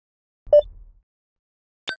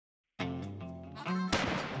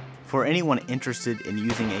For anyone interested in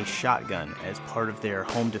using a shotgun as part of their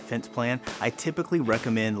home defense plan, I typically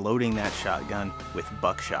recommend loading that shotgun with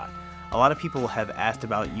buckshot. A lot of people have asked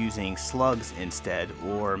about using slugs instead,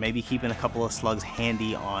 or maybe keeping a couple of slugs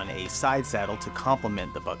handy on a side saddle to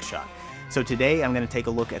complement the buckshot. So today I'm going to take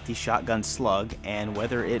a look at the shotgun slug and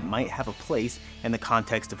whether it might have a place in the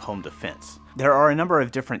context of home defense. There are a number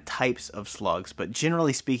of different types of slugs, but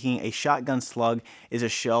generally speaking, a shotgun slug is a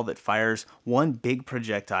shell that fires one big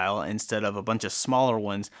projectile instead of a bunch of smaller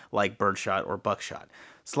ones like birdshot or buckshot.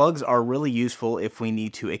 Slugs are really useful if we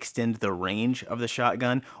need to extend the range of the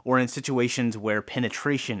shotgun or in situations where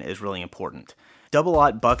penetration is really important.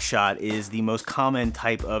 Double-aught buckshot is the most common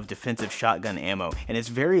type of defensive shotgun ammo, and it's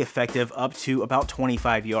very effective up to about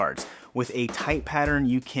 25 yards. With a tight pattern,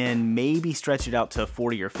 you can maybe stretch it out to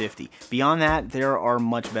 40 or 50. Beyond that, there are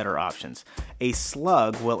much better options. A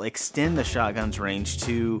slug will extend the shotgun's range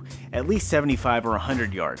to at least 75 or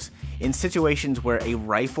 100 yards. In situations where a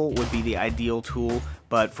rifle would be the ideal tool,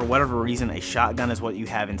 but for whatever reason a shotgun is what you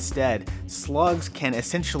have instead, slugs can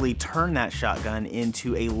essentially turn that shotgun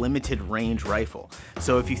into a limited range rifle.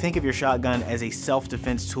 So if you think of your shotgun as a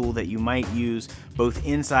self-defense tool that you might use both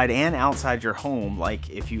inside and outside your home, like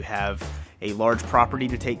if you have a large property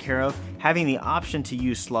to take care of, having the option to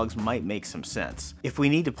use slugs might make some sense. If we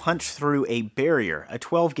need to punch through a barrier, a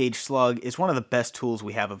 12-gauge slug is one of the best tools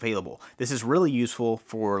we have available. This is really useful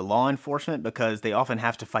for law enforcement because they often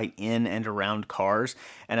have to fight in and around cars,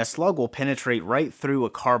 and a slug will penetrate right through a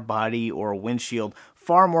car body or a windshield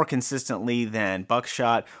far more consistently than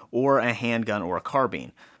buckshot or a handgun or a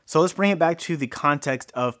carbine. So let's bring it back to the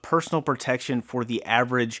context of personal protection for the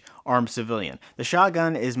average armed civilian. The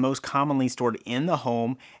shotgun is most commonly stored in the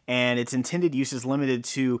home, and its intended use is limited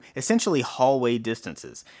to essentially hallway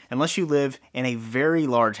distances. Unless you live in a very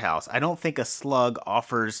large house, I don't think a slug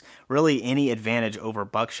offers really any advantage over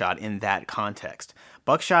buckshot in that context.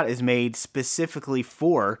 Buckshot is made specifically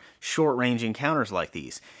for short-range encounters like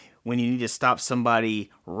these. When you need to stop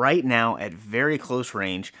somebody right now at very close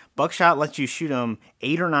range, buckshot lets you shoot them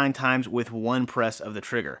 8 or 9 times with one press of the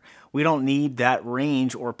trigger. We don't need that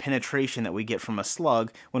range or penetration that we get from a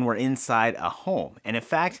slug when we're inside a home, and in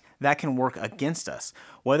fact, that can work against us.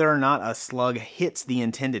 Whether or not a slug hits the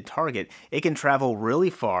intended target, it can travel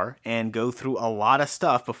really far and go through a lot of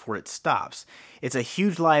stuff before it stops. It's a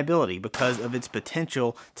huge liability because of its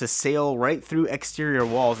potential to sail right through exterior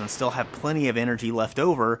walls and still have plenty of energy left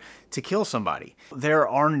over to kill somebody. There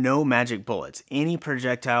are no magic bullets. Any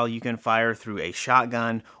projectile you can fire through a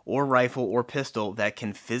shotgun or rifle or pistol that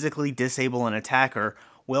can physically disable an attacker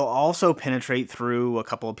will also penetrate through a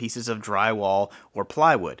couple of pieces of drywall or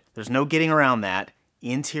plywood. There's no getting around that.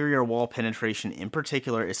 Interior wall penetration in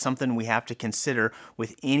particular is something we have to consider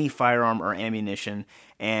with any firearm or ammunition,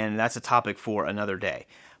 and that's a topic for another day.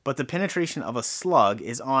 But the penetration of a slug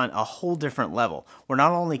is on a whole different level. We're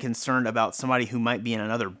not only concerned about somebody who might be in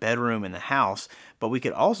another bedroom in the house, but we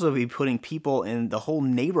could also be putting people in the whole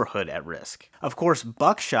neighborhood at risk. Of course,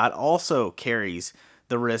 buckshot also carries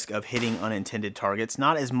the risk of hitting unintended targets,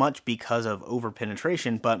 not as much because of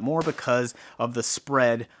overpenetration, but more because of the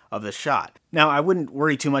spread of the shot. Now, I wouldn't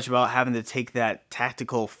worry too much about having to take that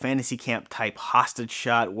tactical fantasy camp type hostage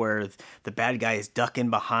shot where the bad guy is ducking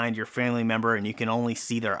behind your family member and you can only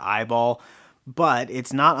see their eyeball. But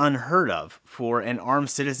it's not unheard of for an armed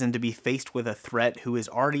citizen to be faced with a threat who is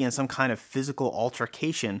already in some kind of physical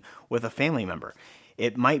altercation with a family member.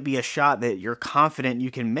 It might be a shot that you're confident you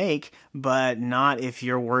can make, but not if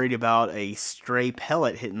you're worried about a stray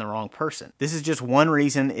pellet hitting the wrong person. This is just one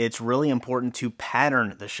reason it's really important to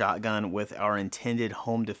pattern the shotgun with our intended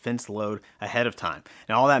home defense load ahead of time.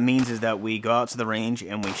 And all that means is that we go out to the range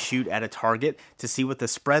and we shoot at a target to see what the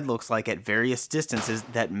spread looks like at various distances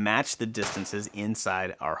that match the distances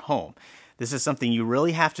inside our home. This is something you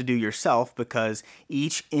really have to do yourself because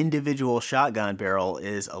each individual shotgun barrel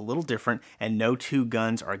is a little different and no two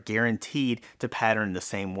guns are guaranteed to pattern the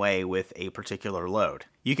same way with a particular load.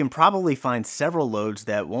 You can probably find several loads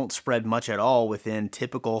that won't spread much at all within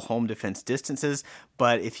typical home defense distances,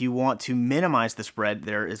 but if you want to minimize the spread,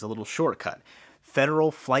 there is a little shortcut.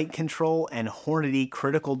 Federal Flight Control and Hornady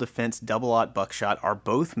Critical Defense double-aught buckshot are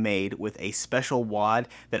both made with a special wad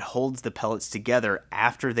that holds the pellets together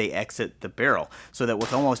after they exit the barrel, so that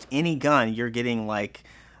with almost any gun you're getting like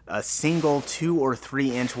a single 2 or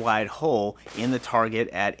 3 inch wide hole in the target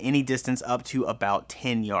at any distance up to about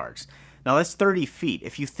 10 yards. Now that's 30 feet.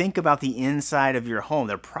 If you think about the inside of your home,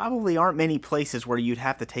 there probably aren't many places where you'd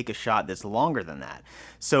have to take a shot that's longer than that.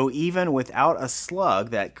 So even without a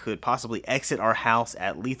slug that could possibly exit our house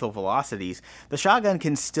at lethal velocities, the shotgun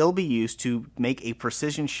can still be used to make a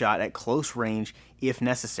precision shot at close range if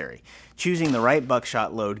necessary. Choosing the right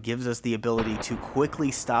buckshot load gives us the ability to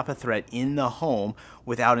quickly stop a threat in the home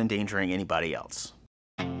without endangering anybody else.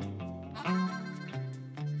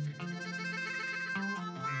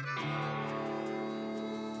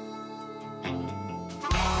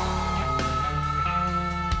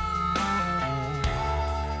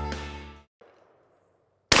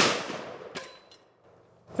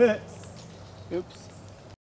 Oops.